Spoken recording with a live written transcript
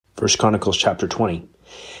First Chronicles chapter 20.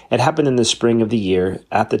 It happened in the spring of the year,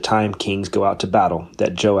 at the time kings go out to battle,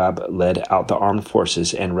 that Joab led out the armed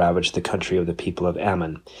forces and ravaged the country of the people of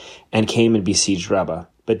Ammon, and came and besieged Rabbah.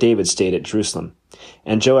 But David stayed at Jerusalem.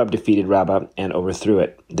 And Joab defeated Rabbah and overthrew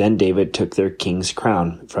it. Then David took their king's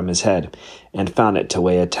crown from his head, and found it to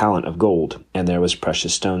weigh a talent of gold, and there was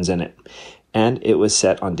precious stones in it. And it was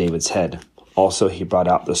set on David's head. Also he brought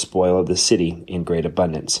out the spoil of the city in great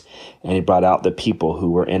abundance, and he brought out the people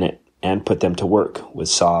who were in it, and put them to work with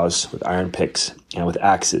saws, with iron picks, and with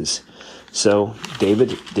axes. So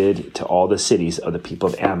David did to all the cities of the people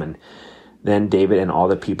of Ammon. Then David and all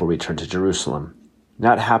the people returned to Jerusalem.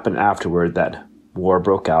 Now it happened afterward that war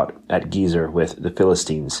broke out at Gezer with the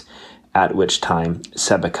Philistines, at which time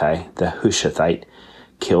Sibbecai the Hushathite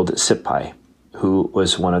killed Sippai, who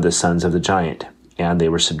was one of the sons of the giant, and they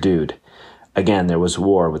were subdued. Again there was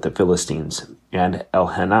war with the Philistines, and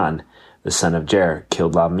Elhanan the son of Jair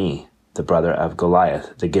killed Lahmi, the brother of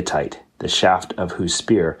Goliath the Gittite, the shaft of whose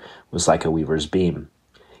spear was like a weaver's beam.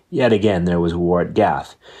 Yet again there was war at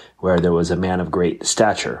Gath, where there was a man of great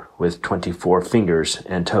stature, with 24 fingers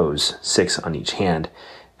and toes, 6 on each hand,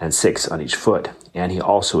 and 6 on each foot, and he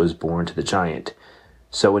also was born to the giant.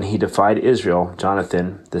 So when he defied Israel,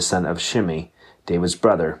 Jonathan, the son of Shimei, David's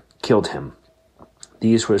brother, killed him.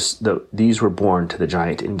 These were born to the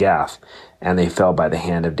giant in Gath, and they fell by the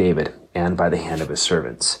hand of David, and by the hand of his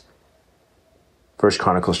servants. First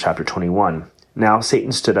Chronicles chapter 21. Now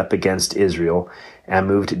Satan stood up against Israel, and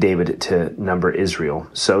moved David to number Israel.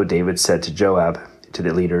 So David said to Joab, to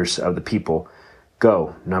the leaders of the people,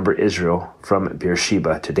 Go, number Israel from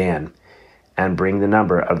Beersheba to Dan, and bring the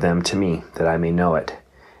number of them to me, that I may know it.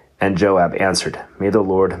 And Joab answered, May the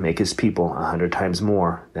Lord make his people 100 times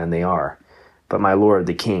more than they are. But my lord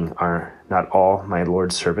the king, are not all my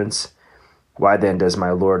lord's servants? Why then does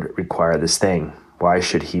my lord require this thing? Why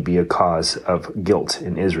should he be a cause of guilt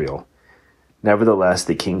in Israel? Nevertheless,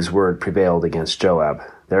 the king's word prevailed against Joab.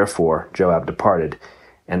 Therefore Joab departed,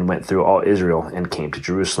 and went through all Israel, and came to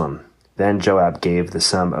Jerusalem. Then Joab gave the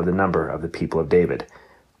sum of the number of the people of David.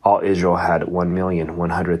 All Israel had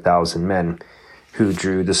 1,100,000 men who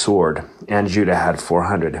drew the sword, and Judah had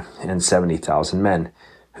 470,000 men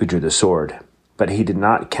who drew the sword. But he did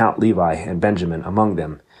not count Levi and Benjamin among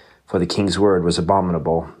them, for the king's word was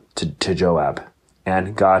abominable to Joab,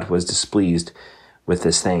 and God was displeased with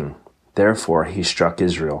this thing. Therefore he struck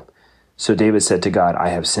Israel. So David said to God, I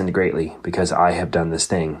have sinned greatly, because I have done this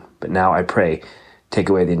thing. But now I pray, take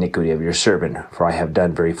away the iniquity of your servant, for I have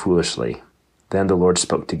done very foolishly. Then the Lord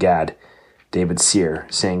spoke to Gad, David's seer,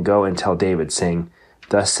 saying, Go and tell David, saying,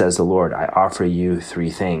 Thus says the Lord, I offer you 3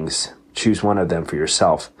 things. Choose one of them for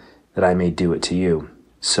yourself, that I may do it to you.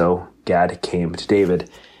 So Gad came to David,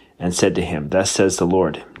 and said to him, Thus says the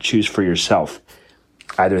Lord, choose for yourself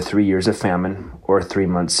either 3 years of famine, or 3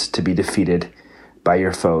 months to be defeated by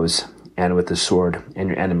your foes, and with the sword and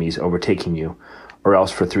your enemies overtaking you, or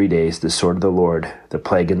else for 3 days the sword of the Lord, the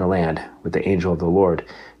plague in the land, with the angel of the Lord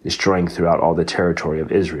destroying throughout all the territory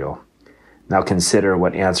of Israel. Now consider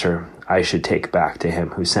what answer I should take back to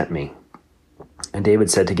him who sent me. And David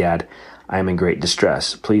said to Gad, I am in great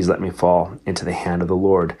distress. Please let me fall into the hand of the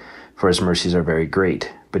Lord, for his mercies are very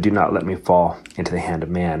great, but do not let me fall into the hand of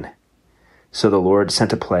man. So the Lord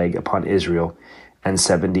sent a plague upon Israel, and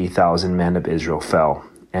 70,000 men of Israel fell.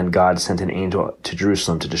 And God sent an angel to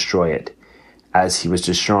Jerusalem to destroy it. As he was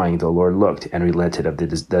destroying, the Lord looked and relented of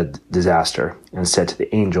the disaster, and said to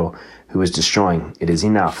the angel who was destroying, It is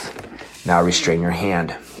enough. Now restrain your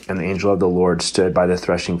hand. And the angel of the Lord stood by the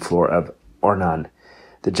threshing floor of Ornan,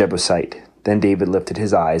 the Jebusite. Then David lifted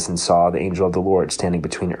his eyes and saw the angel of the Lord standing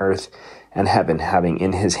between earth and heaven, having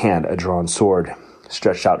in his hand a drawn sword,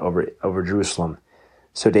 stretched out over Jerusalem.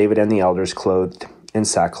 So David and the elders, clothed in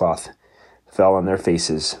sackcloth, fell on their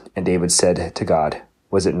faces. And David said to God,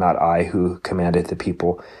 Was it not I who commanded the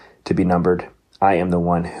people to be numbered? I am the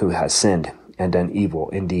one who has sinned and done evil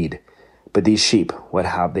indeed. But these sheep, what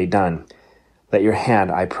have they done? Let your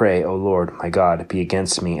hand, I pray, O Lord, my God, be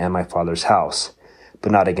against me and my father's house,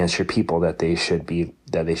 but not against your people, that they should be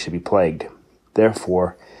plagued.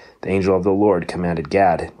 Therefore the angel of the Lord commanded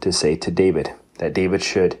Gad to say to David, that David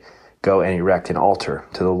should go and erect an altar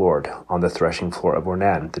to the Lord on the threshing floor of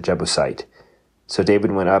Ornan the Jebusite. So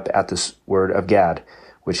David went up at the word of Gad,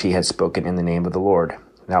 which he had spoken in the name of the Lord.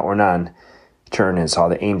 Now Ornan turned and saw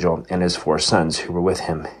the angel, and his 4 sons who were with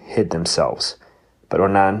him hid themselves. But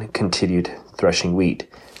Ornan continued threshing wheat.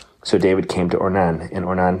 So David came to Ornan, and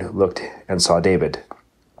Ornan looked and saw David.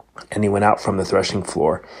 And he went out from the threshing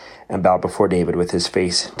floor, and bowed before David with his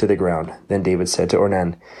face to the ground. Then David said to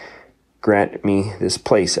Ornan, grant me this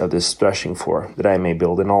place of this threshing floor, that I may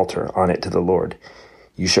build an altar on it to the Lord.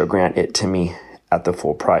 You shall grant it to me at the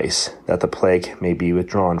full price, that the plague may be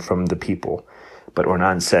withdrawn from the people. But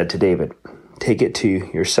Ornan said to David, take it to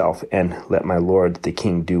yourself, and let my lord the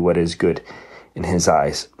king do what is good in his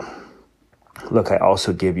eyes. Look, I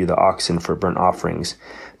also give you the oxen for burnt offerings,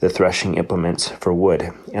 the threshing implements for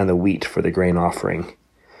wood, and the wheat for the grain offering.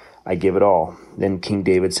 I give it all. Then King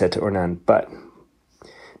David said to Ornan, but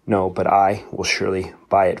I will surely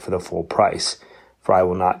buy it for the full price, for I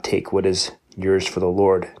will not take what is yours for the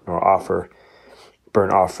Lord, nor offer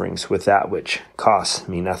burnt offerings with that which costs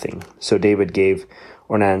me nothing. So David gave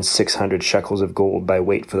Ornan 600 shekels of gold by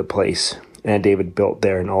weight for the place, and David built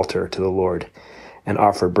there an altar to the Lord, and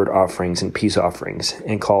offered burnt offerings and peace offerings,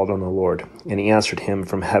 and called on the Lord. And he answered him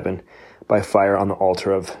from heaven by fire on the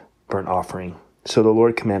altar of burnt offering. So the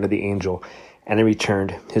Lord commanded the angel, and he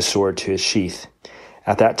returned his sword to his sheath.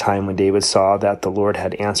 At that time, when David saw that the Lord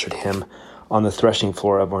had answered him on the threshing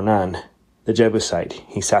floor of Ornan, the Jebusite,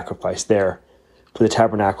 he sacrificed there for the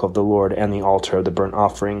tabernacle of the Lord and the altar of the burnt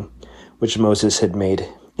offering, which Moses had made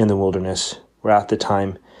in the wilderness, were at the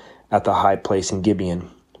time at the high place in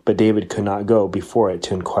Gibeon. But David could not go before it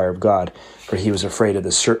to inquire of God, for he was afraid of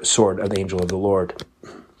the sword of the angel of the Lord.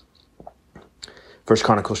 1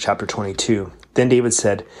 Chronicles chapter 22. Then David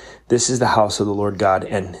said, this is the house of the Lord God,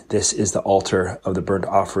 and this is the altar of the burnt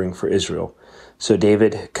offering for Israel. So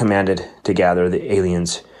David commanded to gather the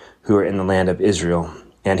aliens who were in the land of Israel,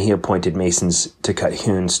 and he appointed masons to cut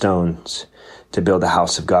hewn stones to build the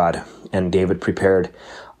house of God. And David prepared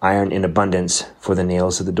iron in abundance for the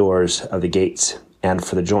nails of the doors of the gates and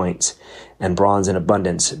for the joints, and bronze in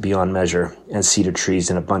abundance beyond measure, and cedar trees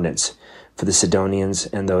in abundance. For the Sidonians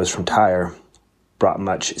and those from Tyre brought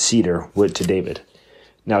much cedar wood to David.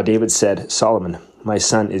 Now David said, Solomon, my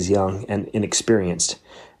son, is young and inexperienced,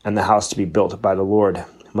 and the house to be built by the Lord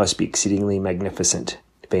must be exceedingly magnificent,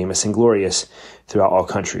 famous and glorious throughout all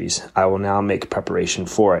countries. I will now make preparation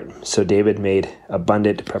for it. So David made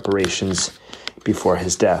abundant preparations before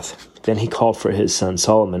his death. Then he called for his son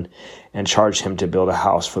Solomon and charged him to build a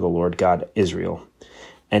house for the Lord God Israel.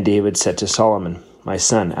 And David said to Solomon, my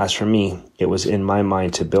son, as for me, it was in my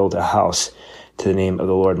mind to build a house to the name of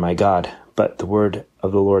the Lord my God. But the word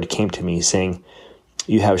of the Lord came to me, saying,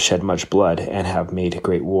 you have shed much blood and have made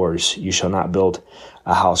great wars. You shall not build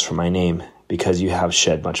a house for my name, because you have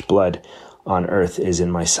shed much blood on earth is in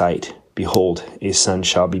my sight. Behold, a son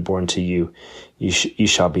shall be born to you. You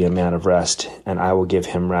shall be a man of rest, and I will give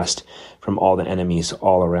him rest from all the enemies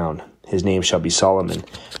all around. His name shall be Solomon,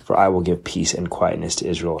 for I will give peace and quietness to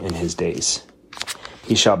Israel in his days.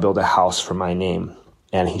 He shall build a house for my name,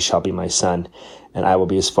 and he shall be my son, and I will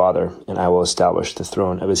be his father, and I will establish the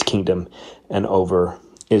throne of his kingdom and over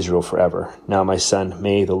Israel forever. Now, my son,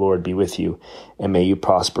 may the Lord be with you, and may you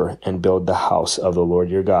prosper and build the house of the Lord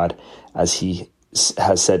your God, as he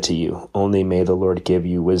has said to you. Only may the Lord give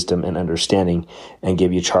you wisdom and understanding, and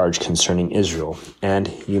give you charge concerning Israel,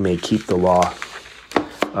 and you may keep the law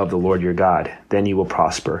of the Lord your God. Then you will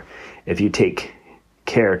prosper, if you take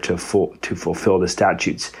care to fulfill the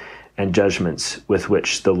statutes and judgments with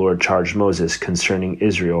which the Lord charged Moses concerning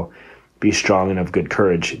Israel. Be strong and of good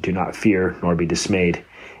courage. Do not fear, nor be dismayed.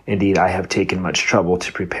 Indeed, I have taken much trouble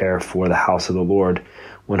to prepare for the house of the Lord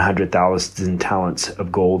 100,000 talents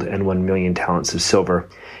of gold and 1,000,000 talents of silver,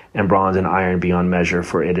 and bronze and iron beyond measure,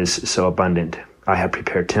 for it is so abundant. I have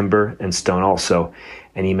prepared timber and stone also,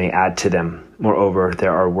 and ye may add to them. Moreover,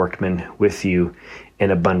 there are workmen with you in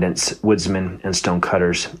abundance, woodsmen and stone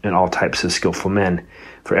cutters, and all types of skillful men,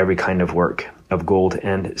 for every kind of work, of gold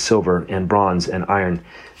and silver and bronze and iron.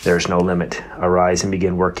 There is no limit. Arise and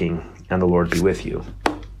begin working, and the Lord be with you.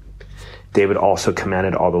 David also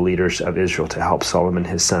commanded all the leaders of Israel to help Solomon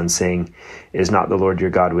his son, saying, Is not the Lord your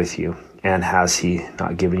God with you? And has he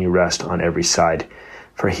not given you rest on every side?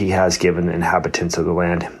 For he has given the inhabitants of the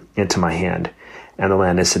land into my hand, and the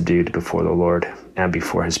land is subdued before the Lord and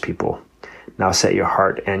before his people. Now set your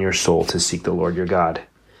heart and your soul to seek the Lord your God.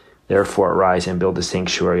 Therefore arise and build the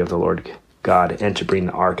sanctuary of the Lord God, and to bring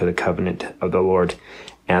the ark of the covenant of the Lord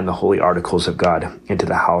and the holy articles of God into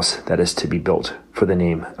the house that is to be built for the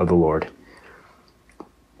name of the Lord.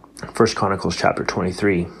 1 Chronicles chapter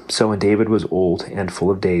 23. So when David was old and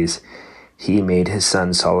full of days, he made his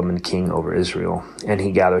son Solomon king over Israel, and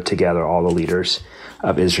he gathered together all the leaders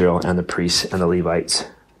of Israel and the priests and the Levites.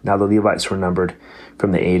 Now the Levites were numbered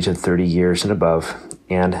from the age of 30 years and above,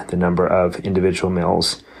 and the number of individual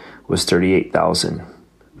males was 38,000.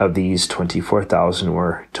 Of these, 24,000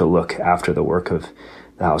 were to look after the work of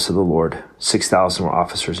the house of the Lord. 6,000 were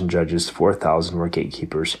officers and judges, 4,000 were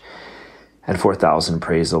gatekeepers, And 4,000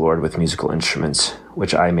 praised the Lord with musical instruments,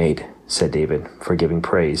 which I made, said David, for giving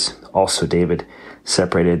praise. Also David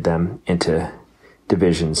separated them into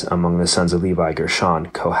divisions among the sons of Levi, Gershon,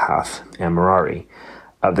 Kohath, and Merari.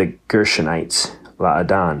 Of the Gershonites,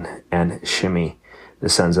 Laadan and Shimi, the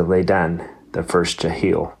sons of Ladan, the first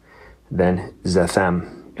Jehiel, then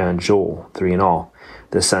Zetham and Joel, 3 in all.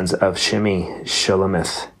 The sons of Shimi,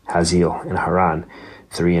 Shelomith, Haziel, and Haran,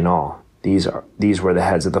 3 in all. These were the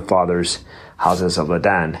heads of the fathers' houses of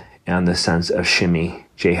Ladan, and the sons of Shimi,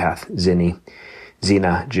 Jahath,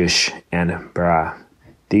 Zina, Jush, and Berah.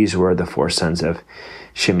 These were the 4 sons of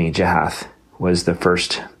Shimi. Jahath was the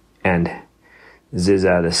first, and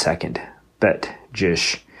Ziza the second. But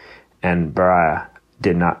Jush and Berah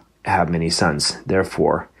did not have many sons.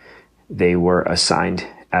 Therefore, they were assigned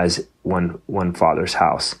as one father's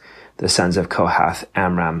house. The sons of Kohath,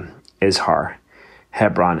 Amram, Izhar,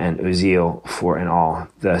 Hebron, and Uzziel, 4 in all.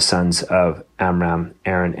 The sons of Amram,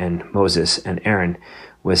 Aaron, and Moses. And Aaron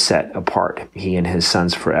was set apart, he and his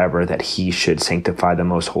sons forever, that he should sanctify the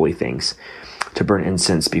most holy things, to burn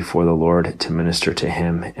incense before the Lord, to minister to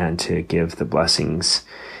him, and to give the blessings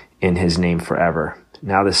in his name forever.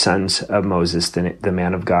 Now the sons of Moses, the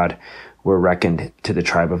man of God, were reckoned to the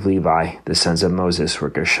tribe of Levi. The sons of Moses were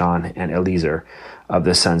Gershon and Eliezer. Of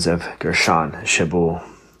the sons of Gershon, Shebuel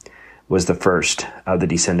was the first of the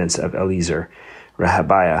descendants of Eliezer.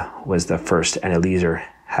 Rehabiah was the first, and Eliezer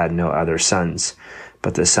had no other sons.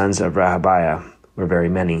 But the sons of Rehabiah were very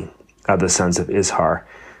many. Of the sons of Izhar,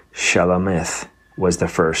 Shelomith was the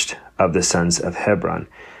first. Of the sons of Hebron,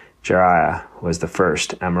 Jeriah was the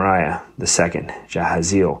first, Amariah the second,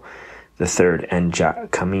 Jahaziel the third, and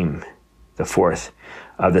Jachamim the fourth.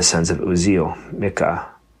 Of the sons of Uzziel,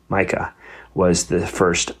 Micah was the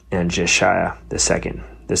first, and Jeshiah the second.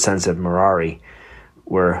 The sons of Merari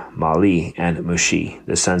were Mali and Mushi.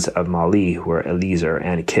 The sons of Mali were Eliezer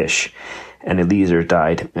and Kish. And Eliezer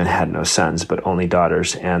died and had no sons, but only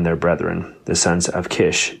daughters and their brethren. The sons of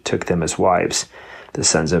Kish took them as wives. The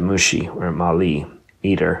sons of Mushi were Mali,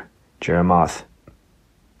 Eder, Jeremoth,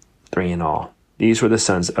 3 in all. These were the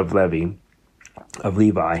sons of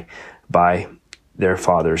Levi by their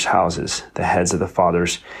fathers' houses, the heads of the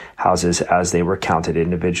fathers' houses as they were counted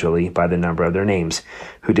individually by the number of their names,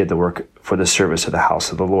 who did the work for the service of the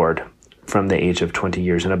house of the Lord, from the age of 20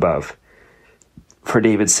 years and above. For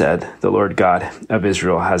David said, "The Lord God of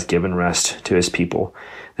Israel has given rest to his people,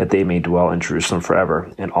 that they may dwell in Jerusalem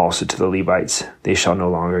forever, and also to the Levites. They shall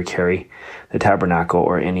no longer carry the tabernacle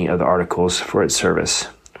or any of the articles for its service."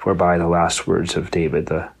 For by the last words of David,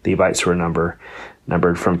 the Levites were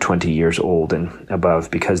numbered from 20 years old and above,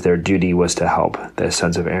 because their duty was to help the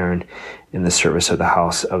sons of Aaron in the service of the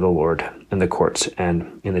house of the Lord, in the courts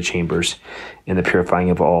and in the chambers, in the purifying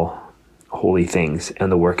of all holy things,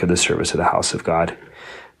 and the work of the service of the house of God,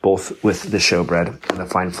 both with the showbread and the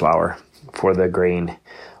fine flour for the grain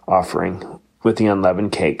offering, with the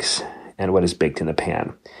unleavened cakes, and what is baked in the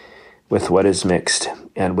pan, with what is mixed,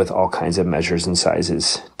 and with all kinds of measures and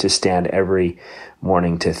sizes, to stand every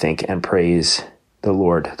morning to think and praise the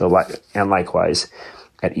Lord, and likewise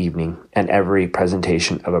at evening, and every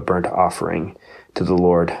presentation of a burnt offering to the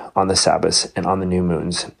Lord on the Sabbaths, and on the new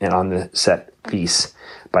moons, and on the set feasts,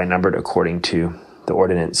 by numbered according to the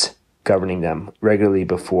ordinance governing them regularly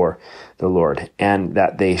before the Lord, and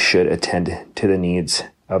that they should attend to the needs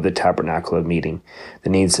of the tabernacle of meeting, the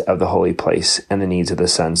needs of the holy place, and the needs of the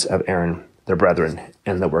sons of Aaron, their brethren,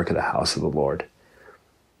 and the work of the house of the Lord.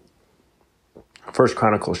 1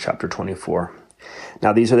 Chronicles chapter 24.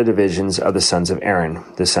 Now these are the divisions of the sons of Aaron.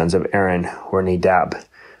 The sons of Aaron were Nadab,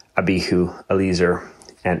 Abihu, Eleazar,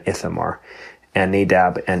 and Ithamar. And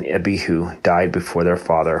Nadab and Abihu died before their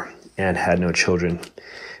father, and had no children.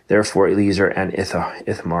 Therefore Eleazar and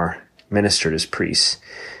Ithamar ministered as priests.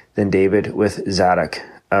 Then David with Zadok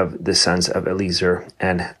of the sons of Eleazar,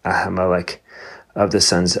 and Ahimelech of the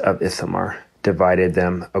sons of Ithamar, divided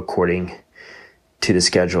them according to the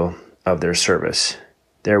schedule of their service.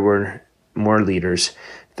 There were more leaders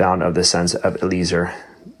found of the sons of Eleazar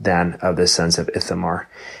than of the sons of Ithamar,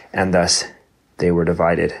 and thus they were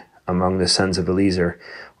divided. Among the sons of Eleazar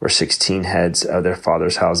were 16 heads of their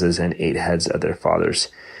fathers' houses, and 8 heads of their fathers'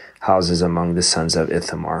 houses among the sons of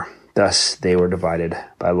Ithamar. Thus they were divided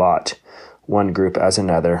by lot, one group as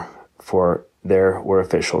another, for there were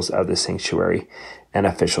officials of the sanctuary and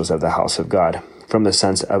officials of the house of God, from the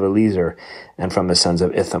sons of Eleazar and from the sons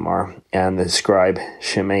of Ithamar. And the scribe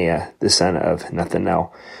Shemaiah, the son of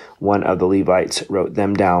Nethanel, one of the Levites, wrote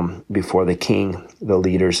them down before the king, the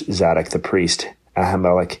leaders Zadok the priest,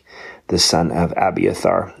 Ahimelech the son of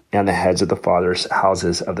Abiathar, and the heads of the fathers'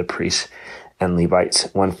 houses of the priests, and Levites,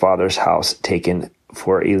 one father's house taken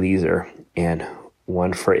for Eleazar, and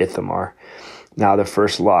one for Ithamar. Now the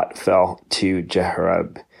first lot fell to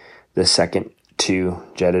Jehoram, the second to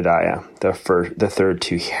Jedidiah, the third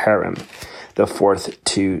to Harim, the fourth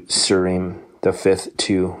to Surim, the fifth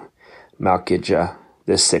to Malchijah,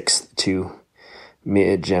 the sixth to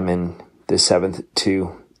Mijamin, the seventh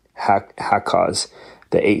to Hakaz,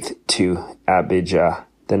 the eighth to Abijah,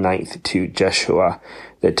 the ninth to Jeshua,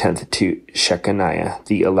 the 10th to Shechaniah,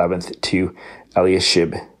 the 11th to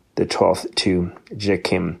Eliashib, the 12th to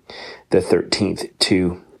Jachim, the 13th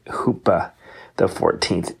to Huppah, the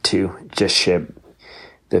 14th to Jeshib,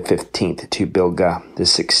 the 15th to Bilgah, the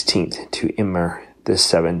 16th to Immer, the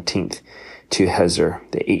 17th to Hezer,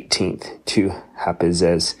 the 18th to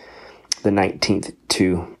Hapizez, the 19th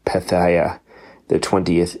to Pethiah, the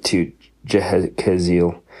 20th to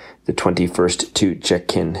Jehaziel, the 21st to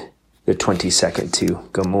Jekin, the 22nd to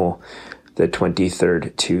Gamul, the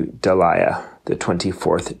 23rd to Deliah, the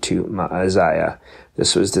 24th to Maaziah.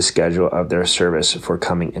 This was the schedule of their service for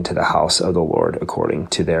coming into the house of the Lord according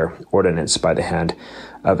to their ordinance by the hand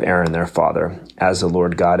of Aaron their father, as the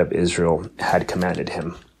Lord God of Israel had commanded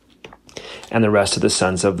him. And the rest of the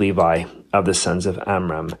sons of Levi, of the sons of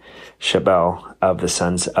Amram, Shabal, of the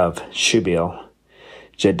sons of Shubael,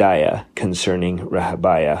 Jediah, concerning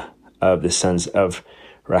Rehabiah, of the sons of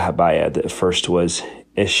Rehabiah, the first was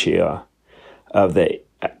Ishiah, of the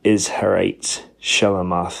Izharites,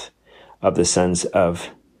 Shelamoth, of the sons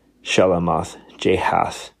of Shelamoth,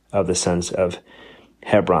 Jahath, of the sons of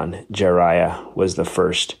Hebron, Jeriah was the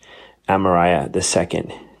first, Amariah the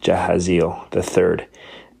second, Jahaziel the third,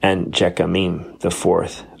 and Jechamim the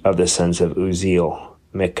fourth, of the sons of Uzziel,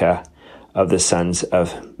 Micah, of the sons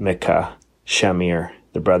of Micah, Shamir,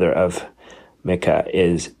 the brother of Micah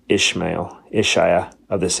is Ishiah,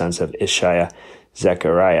 of the sons of Ishiah,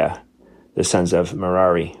 Zechariah, the sons of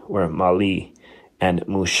Merari were Mali, and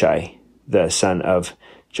Mushai, the son of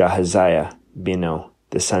Jahaziah, Bino,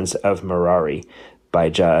 the sons of Merari, by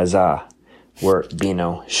Jaazah, were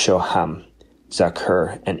Bino, Shoham,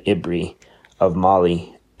 Zakur, and Ibri, of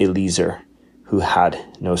Mali, Eleazar, who had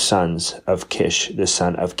no sons, of Kish, the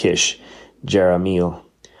son of Kish, Jeremiel.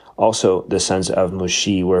 Also the sons of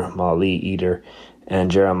Mushi were Mali, Eder,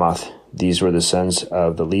 and Jeremoth. These were the sons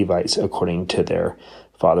of the Levites according to their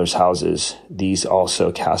fathers' houses. These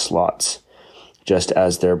also cast lots, just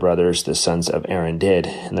as their brothers, the sons of Aaron, did,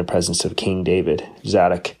 in the presence of King David,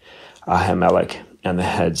 Zadok, Ahimelech, and the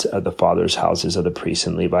heads of the fathers' houses of the priests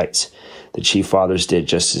and Levites. The chief fathers did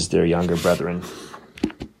just as their younger brethren.